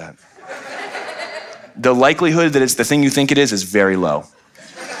she's upset. The likelihood that it's the thing you think it is very low.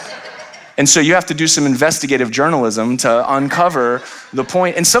 And so you have to do some investigative journalism to uncover the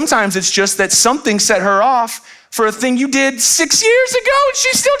point. And sometimes it's just that something set her off for a thing you did 6 years ago and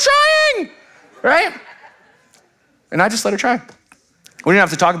she's still trying, right? And I just let her try. We don't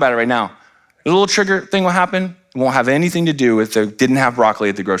have to talk about it right now. A little trigger thing will happen. It won't have anything to do with they didn't have broccoli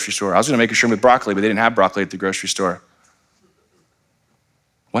at the grocery store. I was gonna make a shrimp with broccoli, but they didn't have broccoli at the grocery store.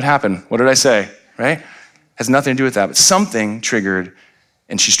 What happened? What did I say, right? Has nothing to do with that, but something triggered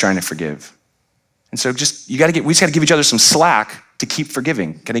and she's trying to forgive. And so we just gotta give each other some slack to keep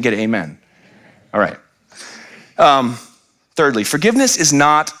forgiving. Can I get an amen? All right. Thirdly, forgiveness is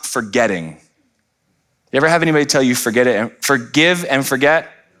not forgetting. You ever have anybody tell you forgive and forget?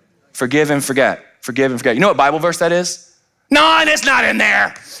 Forgive and forget. Forgive and forget. You know what Bible verse that is? No, it's not in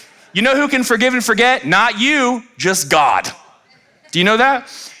there. You know who can forgive and forget? Not you, just God. Do you know that?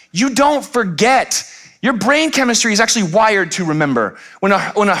 You don't forget. Your brain chemistry is actually wired to remember. When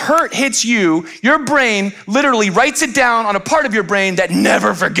a hurt hits you, your brain literally writes it down on a part of your brain that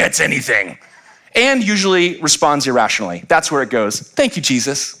never forgets anything and usually responds irrationally. That's where it goes. Thank you,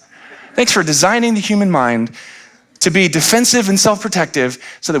 Jesus. Thanks for designing the human mind to be defensive and self-protective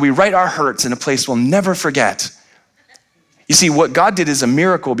so that we write our hurts in a place we'll never forget. You see, what God did is a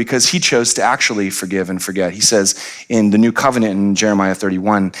miracle because he chose to actually forgive and forget. He says in the new covenant in Jeremiah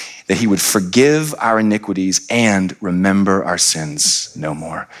 31 that he would forgive our iniquities and remember our sins no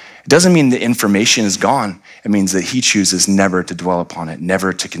more. It doesn't mean the information is gone. It means that he chooses never to dwell upon it,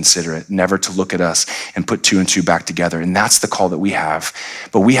 never to consider it, never to look at us and put two and two back together. And that's the call that we have.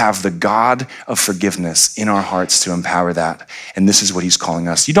 But we have the God of forgiveness in our hearts to empower that. And this is what he's calling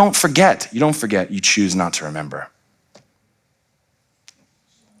us. You don't forget. You don't forget. You choose not to remember.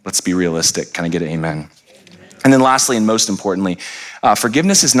 Let's be realistic. Can I get an amen? And then lastly, and most importantly,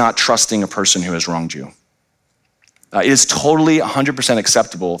 forgiveness is not trusting a person who has wronged you. It is totally 100%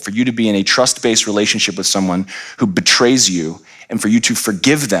 acceptable for you to be in a trust-based relationship with someone who betrays you and for you to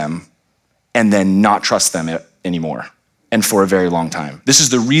forgive them and then not trust them anymore and for a very long time. This is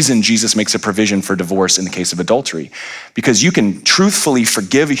the reason Jesus makes a provision for divorce in the case of adultery, because you can truthfully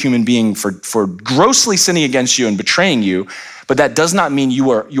forgive a human being for grossly sinning against you and betraying you, but that does not mean you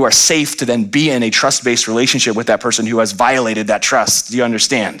are safe to then be in a trust-based relationship with that person who has violated that trust. Do you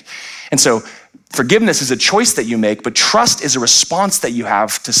understand? And so forgiveness is a choice that you make, but trust is a response that you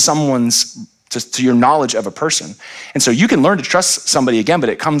have to your knowledge of a person. And so you can learn to trust somebody again, but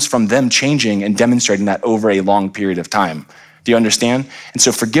it comes from them changing and demonstrating that over a long period of time. Do you understand? And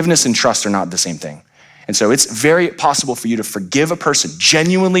so forgiveness and trust are not the same thing. And so it's very possible for you to forgive a person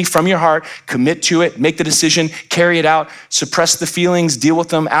genuinely from your heart, commit to it, make the decision, carry it out, suppress the feelings, deal with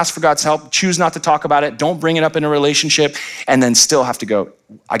them, ask for God's help, choose not to talk about it, don't bring it up in a relationship, and then still have to go,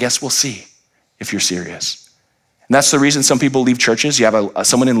 I guess we'll see if you're serious. And that's the reason some people leave churches. You have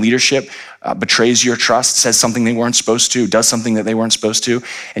someone in leadership betrays your trust, says something they weren't supposed to, does something that they weren't supposed to,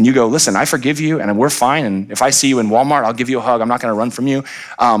 and you go, listen, I forgive you, and we're fine, and if I see you in Walmart, I'll give you a hug. I'm not gonna run from you,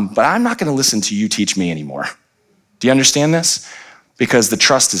 but I'm not gonna listen to you teach me anymore. Do you understand this? Because the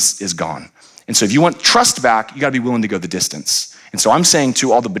trust is gone. And so if you want trust back, you gotta be willing to go the distance. And so I'm saying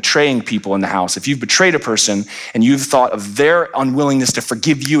to all the betraying people in the house, if you've betrayed a person and you've thought of their unwillingness to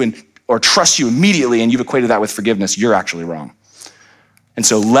forgive you or trust you immediately, and you've equated that with forgiveness, you're actually wrong. And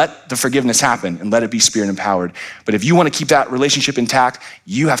so let the forgiveness happen and let it be spirit empowered. But if you want to keep that relationship intact,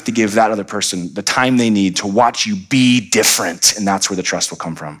 you have to give that other person the time they need to watch you be different. And that's where the trust will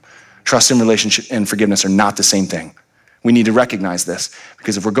come from. Trust and relationship and forgiveness are not the same thing. We need to recognize this,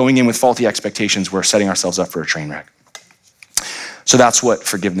 because if we're going in with faulty expectations, we're setting ourselves up for a train wreck. So that's what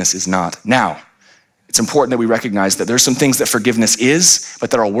forgiveness is not. Now, it's important that we recognize that there's some things that forgiveness is,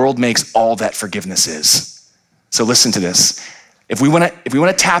 but that our world makes all that forgiveness is. So listen to this. If we want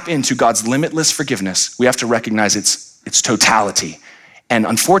to tap into God's limitless forgiveness, we have to recognize its totality. And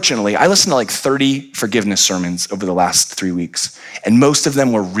unfortunately, I listened to like 30 forgiveness sermons over the last 3 weeks, and most of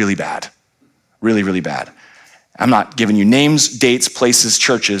them were really bad, really, really bad. I'm not giving you names, dates, places,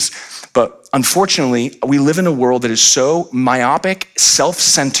 churches, but unfortunately, we live in a world that is so myopic,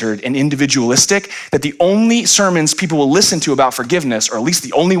 self-centered, and individualistic that the only sermons people will listen to about forgiveness, or at least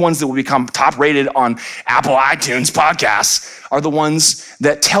the only ones that will become top-rated on Apple iTunes podcasts, are the ones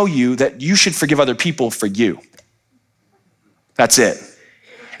that tell you that you should forgive other people for you. That's it.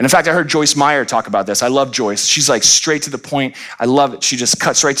 And in fact, I heard Joyce Meyer talk about this. I love Joyce. She's like straight to the point. I love it. She just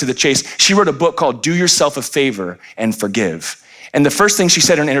cuts right to the chase. She wrote a book called Do Yourself a Favor and Forgive. And the first thing she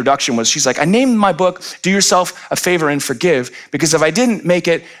said in her introduction was, she's like, I named my book, Do Yourself a Favor and Forgive, because if I didn't make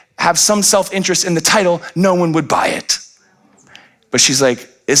it have some self-interest in the title, no one would buy it. But she's like,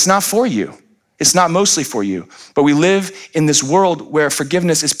 it's not for you. It's not mostly for you. But we live in this world where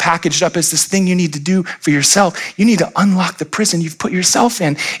forgiveness is packaged up as this thing you need to do for yourself. You need to unlock the prison you've put yourself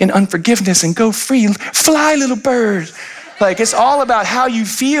in unforgiveness, and go free. Fly, little bird. Like, it's all about how you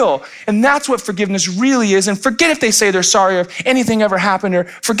feel. And that's what forgiveness really is. And forget if they say they're sorry or if anything ever happened, or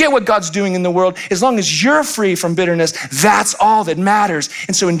forget what God's doing in the world. As long as you're free from bitterness, that's all that matters.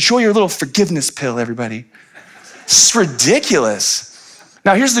 And so enjoy your little forgiveness pill, everybody. It's ridiculous.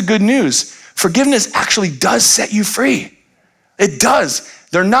 Now, here's the good news. Forgiveness actually does set you free. It does.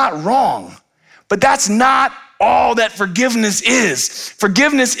 They're not wrong. But that's not all that forgiveness is.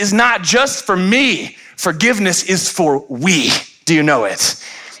 Forgiveness is not just for me. Forgiveness is for we. Do you know it?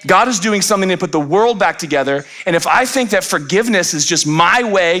 God is doing something to put the world back together. And if I think that forgiveness is just my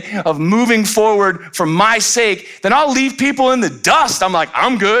way of moving forward for my sake, then I'll leave people in the dust. I'm like,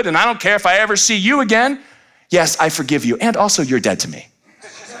 I'm good, and I don't care if I ever see you again. Yes, I forgive you, and also you're dead to me.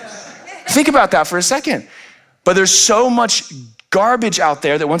 Think about that for a second. But there's so much garbage out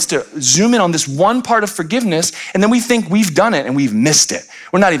there that wants to zoom in on this one part of forgiveness, and then we think we've done it and we've missed it.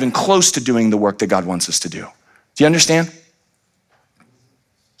 We're not even close to doing the work that God wants us to do. Do you understand?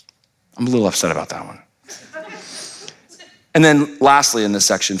 I'm a little upset about that one. And then lastly in this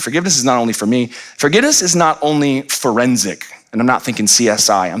section, forgiveness is not only for me, forgiveness is not only forensic, and I'm not thinking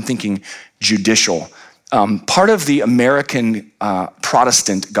CSI, I'm thinking judicial. Part of the American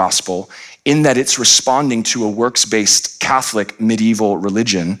Protestant gospel, in that it's responding to a works-based Catholic medieval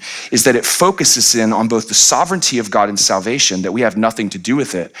religion, is that it focuses in on both the sovereignty of God and salvation, that we have nothing to do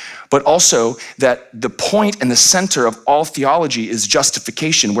with it, but also that the point and the center of all theology is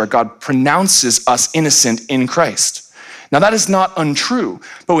justification, where God pronounces us innocent in Christ. Now that is not untrue,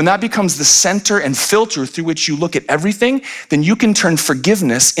 but when that becomes the center and filter through which you look at everything, then you can turn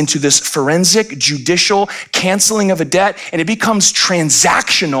forgiveness into this forensic, judicial canceling of a debt, and it becomes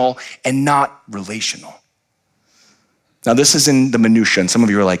transactional and not relational. Now this is in the minutia, and some of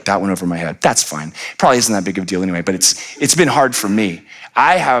you are like, that went over my head. That's fine. Probably isn't that big of a deal anyway, but it's been hard for me.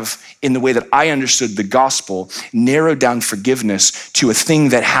 I have, in the way that I understood the gospel, narrowed down forgiveness to a thing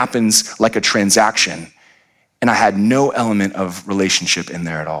that happens like a transaction. And I had no element of relationship in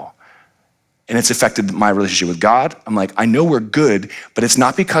there at all. And it's affected my relationship with God. I'm like, I know we're good, but it's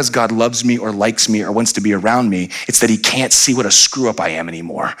not because God loves me or likes me or wants to be around me. It's that he can't see what a screw up I am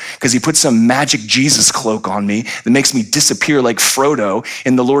anymore. Because he put some magic Jesus cloak on me that makes me disappear like Frodo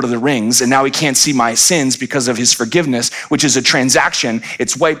in The Lord of the Rings. And now he can't see my sins because of his forgiveness, which is a transaction.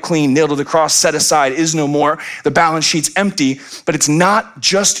 It's wiped clean, nailed to the cross, set aside, is no more. The balance sheet's empty, but it's not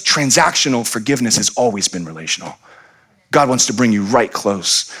just transactional. Forgiveness has always been relational. God wants to bring you right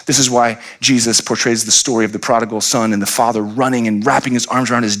close. This is why Jesus portrays the story of the prodigal son and the father running and wrapping his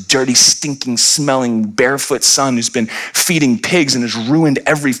arms around his dirty, stinking, smelling, barefoot son who's been feeding pigs and has ruined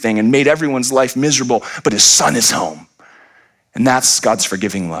everything and made everyone's life miserable, but his son is home. And that's God's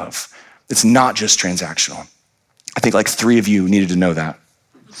forgiving love. It's not just transactional. I think like 3 of you needed to know that.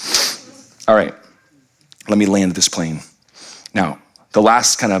 All right, let me land this plane. Now, the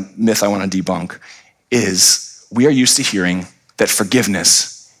last kind of myth I want to debunk is we are used to hearing that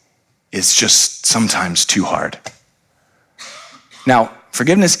forgiveness is just sometimes too hard. Now,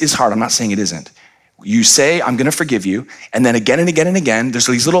 forgiveness is hard. I'm not saying it isn't. You say, I'm going to forgive you, and then again and again and again, there's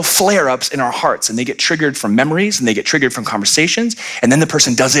these little flare-ups in our hearts, and they get triggered from memories, and they get triggered from conversations, and then the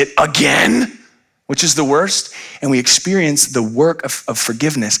person does it again, which is the worst, and we experience the work of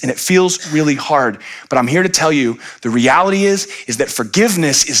forgiveness, and it feels really hard. But I'm here to tell you, the reality is that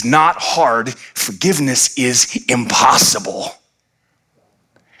forgiveness is not hard. Forgiveness is impossible.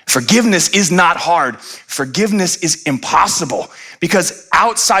 Forgiveness is not hard. Forgiveness is impossible, because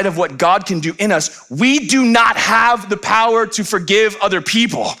outside of what God can do in us, we do not have the power to forgive other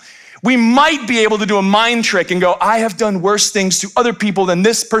people. We might be able to do a mind trick and go, I have done worse things to other people than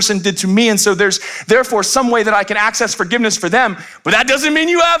this person did to me, and so there's therefore some way that I can access forgiveness for them. But that doesn't mean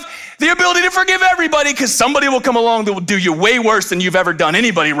you have the ability to forgive everybody, because somebody will come along that will do you way worse than you've ever done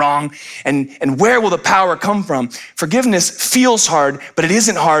anybody wrong. And where will the power come from? Forgiveness feels hard, but it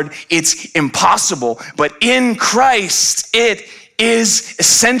isn't hard. It's impossible. But in Christ, it is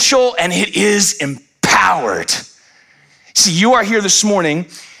essential and it is empowered. See, you are here this morning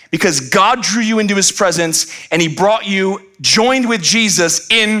because God drew you into his presence and he brought you joined with Jesus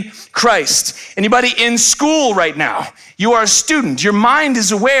in Christ. Anybody in school right now? You are a student. Your mind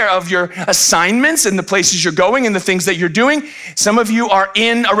is aware of your assignments and the places you're going and the things that you're doing. Some of you are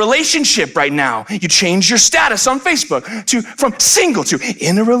in a relationship right now. You change your status on Facebook from single to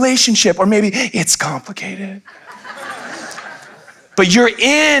in a relationship, or maybe it's complicated. But you're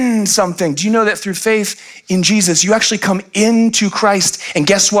in something. Do you know that through faith in Jesus, you actually come into Christ? And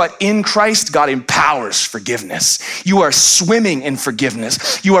guess what? In Christ, God empowers forgiveness. You are swimming in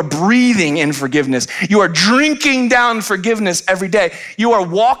forgiveness. You are breathing in forgiveness. You are drinking down forgiveness every day. You are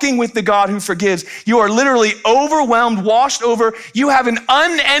walking with the God who forgives. You are literally overwhelmed, washed over. You have an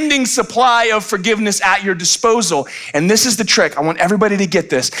unending supply of forgiveness at your disposal. And this is the trick. I want everybody to get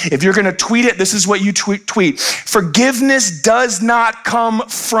this. If you're going to tweet it, this is what you tweet. Forgiveness does not come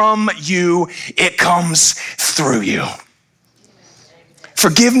from you, it comes through you.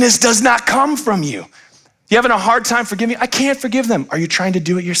 Forgiveness does not come from you. You having a hard time forgiving? I can't forgive them. Are you trying to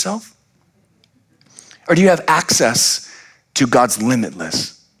do it yourself? Or do you have access to God's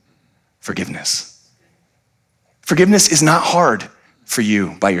limitless forgiveness? Forgiveness is not hard. for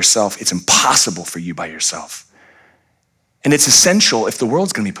you by yourself. It's impossible for you by yourself. And it's essential if the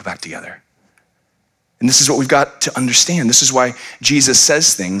world's gonna be put back together. And this is what we've got to understand. This is why Jesus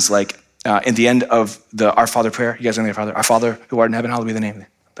says things like, in the end of the Our Father prayer, you guys know the Our Father? Our Father who art in heaven, hallowed be the name.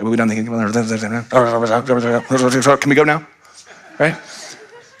 Can we go now? Right?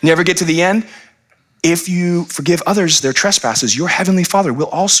 And you ever get to the end? If you forgive others their trespasses, your heavenly Father will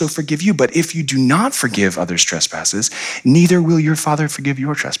also forgive you. But if you do not forgive others' trespasses, neither will your Father forgive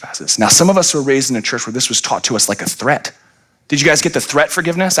your trespasses. Now, some of us were raised in a church where this was taught to us like a threat. Did you guys get the threat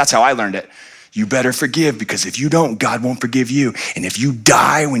forgiveness? That's how I learned it. You better forgive, because if you don't, God won't forgive you. And if you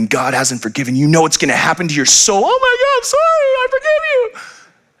die when God hasn't forgiven, you know it's gonna happen to your soul. Oh my God, I'm sorry, I forgive you.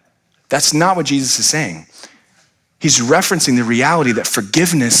 That's not what Jesus is saying. He's referencing the reality that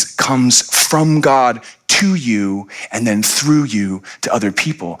forgiveness comes from God to you and then through you to other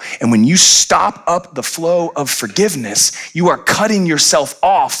people. And when you stop up the flow of forgiveness, you are cutting yourself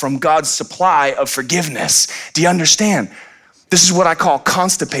off from God's supply of forgiveness. Do you understand? This is what I call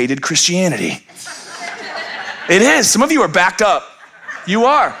constipated Christianity. It is. Some of you are backed up. You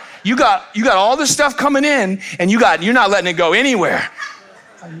are. You got all this stuff coming in, and you're not letting it go anywhere.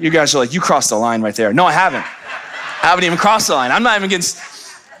 You guys are like, you crossed the line right there. No, I haven't. I haven't even crossed the line. I'm not even against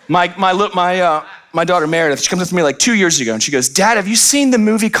my daughter Meredith. She comes up to me like 2 years ago and she goes, Dad, have you seen the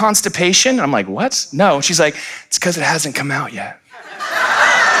movie Constipation? And I'm like, what? No. She's like, it's because it hasn't come out yet.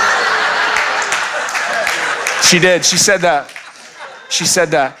 She did. She said that. She said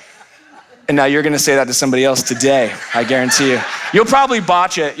that. And now you're going to say that to somebody else today. I guarantee you. You'll probably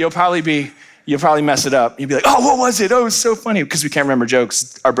botch it. You'll probably mess it up. You'll be like, oh, what was it? Oh, it was so funny. Because we can't remember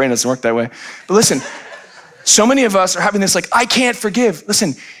jokes. Our brain doesn't work that way. But listen, so many of us are having this like, I can't forgive.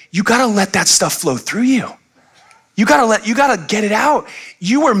 Listen, you gotta let that stuff flow through you. You gotta get it out.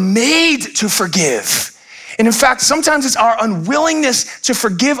 You were made to forgive. And in fact, sometimes it's our unwillingness to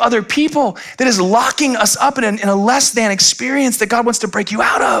forgive other people that is locking us up in a less than experience that God wants to break you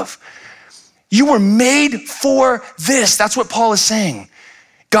out of. You were made for this. That's what Paul is saying.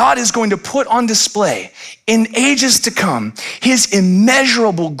 God is going to put on display in ages to come his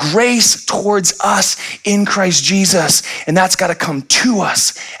immeasurable grace towards us in Christ Jesus. And that's got to come to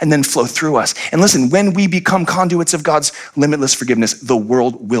us and then flow through us. And listen, when we become conduits of God's limitless forgiveness, the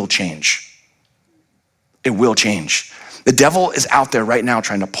world will change. It will change. The devil is out there right now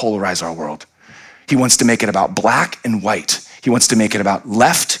trying to polarize our world. He wants to make it about black and white. He wants to make it about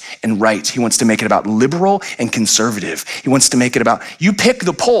left and right. He wants to make it about liberal and conservative. He wants to make it about, you pick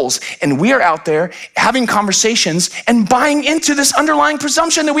the polls, and we are out there having conversations and buying into this underlying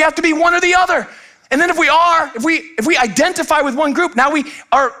presumption that we have to be one or the other. And then if we identify with one group, now we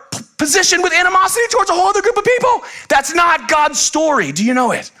are positioned with animosity towards a whole other group of people. That's not God's story. Do you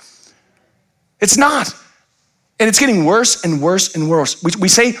know it? It's not. And it's getting worse and worse and worse. We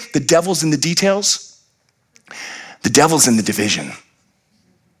say the devil's in the details. The devil's in the division.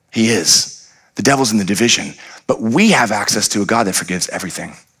 He is. The devil's in the division. But we have access to a God that forgives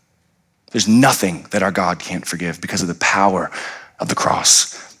everything. There's nothing that our God can't forgive because of the power of the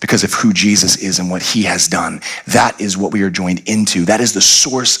cross, because of who Jesus is and what he has done. That is what we are joined into. That is the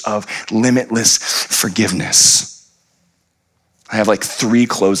source of limitless forgiveness. I have like 3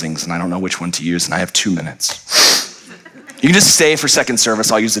 closings and I don't know which one to use, and I have 2 minutes. You can just stay for second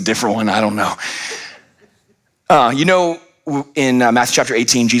service. I'll use a different one. I don't know. In Matthew chapter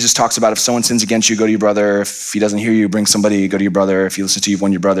 18, Jesus talks about if someone sins against you, go to your brother. If he doesn't hear you, bring somebody, go to your brother. If he listens to you, you've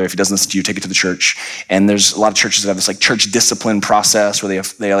won your brother. If he doesn't listen to you, take it to the church. And there's a lot of churches that have this like church discipline process where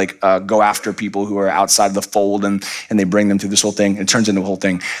they go after people who are outside of the fold and they bring them through this whole thing. It turns into a whole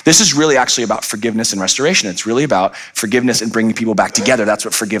thing. This is really actually about forgiveness and restoration. It's really about forgiveness and bringing people back together. That's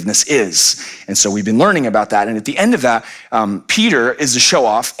what forgiveness is. And so we've been learning about that. And at the end of that, Peter is the show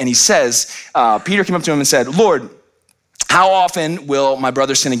off, and he says, Peter came up to him and said, Lord, how often will my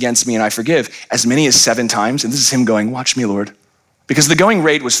brother sin against me and I forgive? As many as 7 times. And this is him going, watch me, Lord. Because the going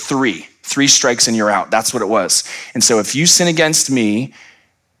rate was 3. 3 strikes and you're out. That's what it was. And so if you sin against me,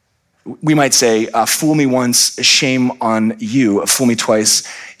 we might say, fool me once, shame on you. Fool me twice,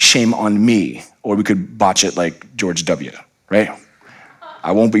 shame on me. Or we could botch it like George W., right?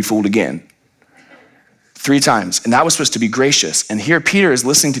 I won't be fooled again. 3 times. And that was supposed to be gracious. And here Peter is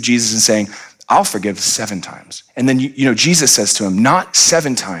listening to Jesus and saying, I'll forgive 7 times. And then, Jesus says to him, not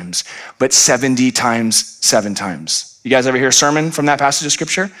 7 times, but 70 times 7 times. You guys ever hear a sermon from that passage of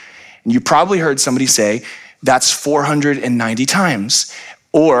scripture? And you probably heard somebody say, that's 490 times.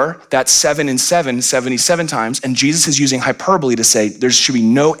 Or that's 7 and 7, 77 times. And Jesus is using hyperbole to say, there should be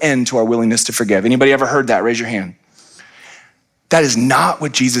no end to our willingness to forgive. Anybody ever heard that? Raise your hand. That is not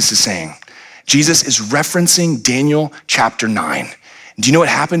what Jesus is saying. Jesus is referencing Daniel chapter 9. Do you know what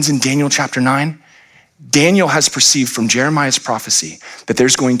happens in Daniel chapter 9? Daniel has perceived from Jeremiah's prophecy that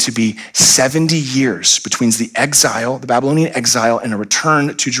there's going to be 70 years between the exile, the Babylonian exile, and a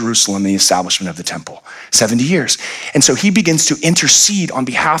return to Jerusalem, the establishment of the temple. 70 years. And so he begins to intercede on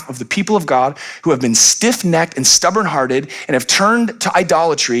behalf of the people of God who have been stiff-necked and stubborn-hearted and have turned to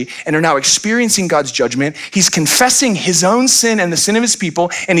idolatry and are now experiencing God's judgment. He's confessing his own sin and the sin of his people,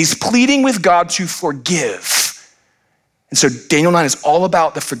 and he's pleading with God to forgive. And so Daniel 9 is all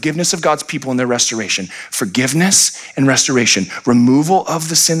about the forgiveness of God's people and their restoration. Forgiveness and restoration, removal of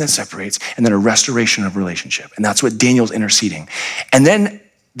the sin that separates, and then a restoration of relationship. And that's what Daniel's interceding. And then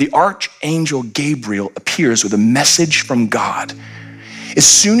the archangel Gabriel appears with a message from God. As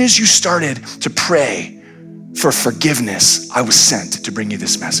soon as you started to pray for forgiveness, I was sent to bring you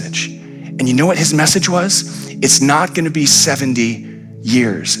this message. And you know what his message was? It's not gonna be 70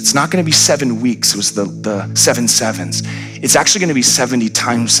 years. It's not gonna be 7 weeks. It was the 7 sevens. It's actually gonna be 70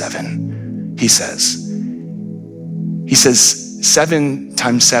 times 7, he says. He says 7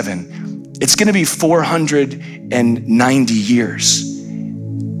 times 7. It's gonna be 490 years.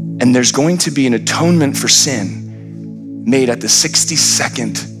 And there's going to be an atonement for sin made at the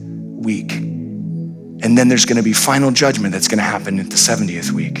 62nd week. And then there's gonna be final judgment that's gonna happen at the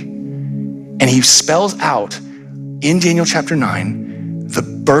 70th week. And he spells out in Daniel chapter 9, the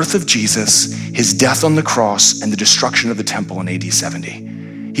birth of Jesus, his death on the cross, and the destruction of the temple in AD 70.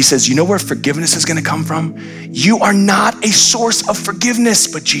 He says, you know where forgiveness is gonna come from? You are not a source of forgiveness,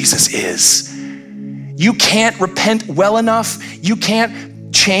 but Jesus is. You can't repent well enough. You can't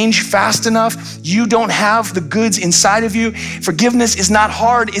change fast enough. You don't have the goods inside of you. Forgiveness is not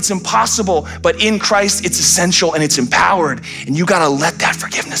hard, it's impossible, but in Christ, it's essential and it's empowered, and you gotta let that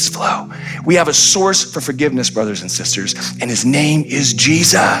forgiveness flow. We have a source for forgiveness, brothers and sisters, and his name is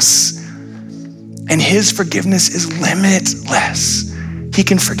Jesus. And his forgiveness is limitless. He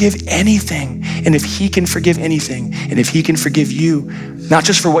can forgive anything. And if he can forgive anything, and if he can forgive you, not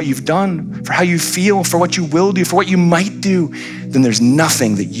just for what you've done, for how you feel, for what you will do, for what you might do, then there's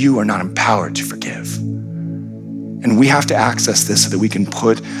nothing that you are not empowered to forgive. And we have to access this so that we can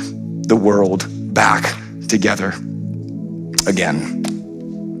put the world back together again.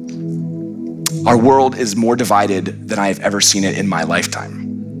 Our world is more divided than I have ever seen it in my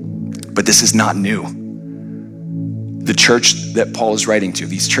lifetime. But this is not new. The church that Paul is writing to,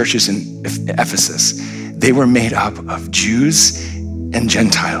 these churches in Ephesus, they were made up of Jews and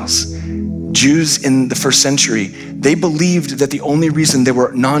Gentiles. Jews in the first century, they believed that the only reason there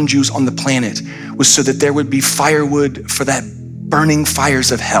were non-Jews on the planet was so that there would be firewood for that burning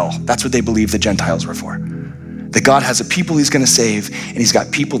fires of hell. That's what they believed the Gentiles were for. That God has a people he's gonna save, and he's got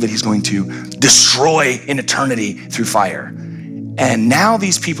people that he's going to destroy in eternity through fire. And now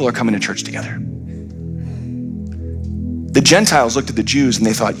these people are coming to church together. The Gentiles looked at the Jews and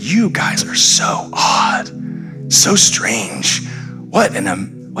they thought, you guys are so odd, so strange. What an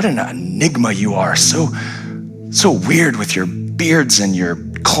enigma you are. So weird with your beards and your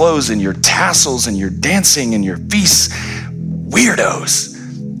clothes and your tassels and your dancing and your feasts. Weirdos.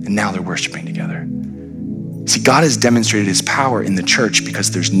 And now they're worshiping together. See, God has demonstrated his power in the church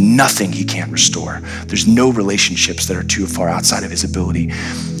because there's nothing he can't restore. There's no relationships that are too far outside of his ability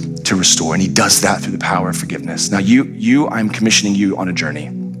to restore. And he does that through the power of forgiveness. Now I'm commissioning you on a journey.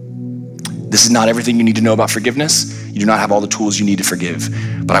 This is not everything you need to know about forgiveness. You do not have all the tools you need to forgive,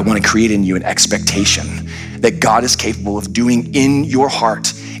 but I want to create in you an expectation that God is capable of doing in your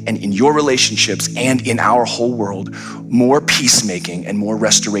heart and in your relationships and in our whole world more peacemaking and more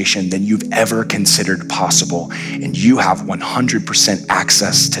restoration than you've ever considered possible. And you have 100%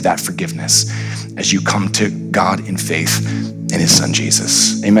 access to that forgiveness as you come to God in faith in his son,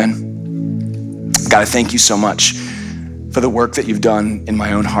 Jesus. Amen. God, I thank you so much for the work that you've done in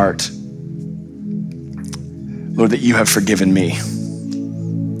my own heart. Lord, that you have forgiven me.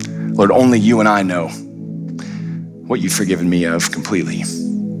 Lord, only you and I know what you've forgiven me of completely.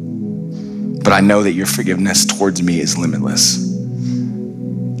 But I know that your forgiveness towards me is limitless.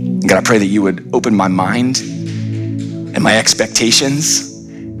 God, I pray that you would open my mind and my expectations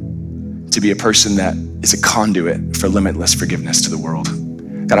to be a person that is a conduit for limitless forgiveness to the world.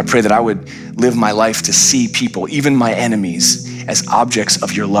 God, I pray that I would live my life to see people, even my enemies, as objects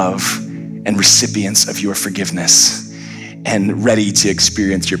of your love and recipients of your forgiveness and ready to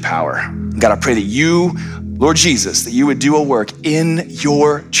experience your power. God, I pray that you, Lord Jesus, that you would do a work in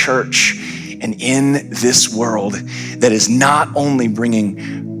your church and in this world that is not only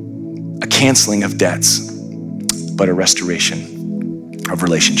bringing a canceling of debts, but a restoration of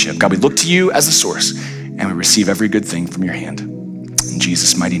relationship. God, we look to you as the source and we receive every good thing from your hand. In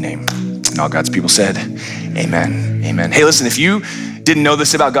Jesus' mighty name. And all God's people said, amen, amen. Hey, listen, if you didn't know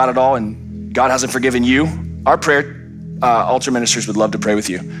this about God at all and God hasn't forgiven you, our prayer altar ministers would love to pray with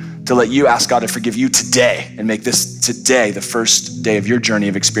you, to let you ask God to forgive you today and make this today the first day of your journey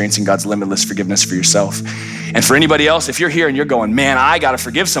of experiencing God's limitless forgiveness for yourself. And for anybody else, if you're here and you're going, man, I got to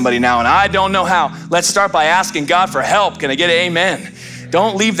forgive somebody now and I don't know how, let's start by asking God for help. Can I get an amen?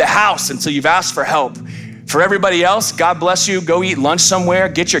 Don't leave the house until you've asked for help. For everybody else, God bless you. Go eat lunch somewhere,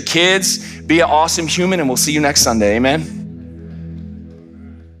 get your kids, be an awesome human, and we'll see you next Sunday. Amen.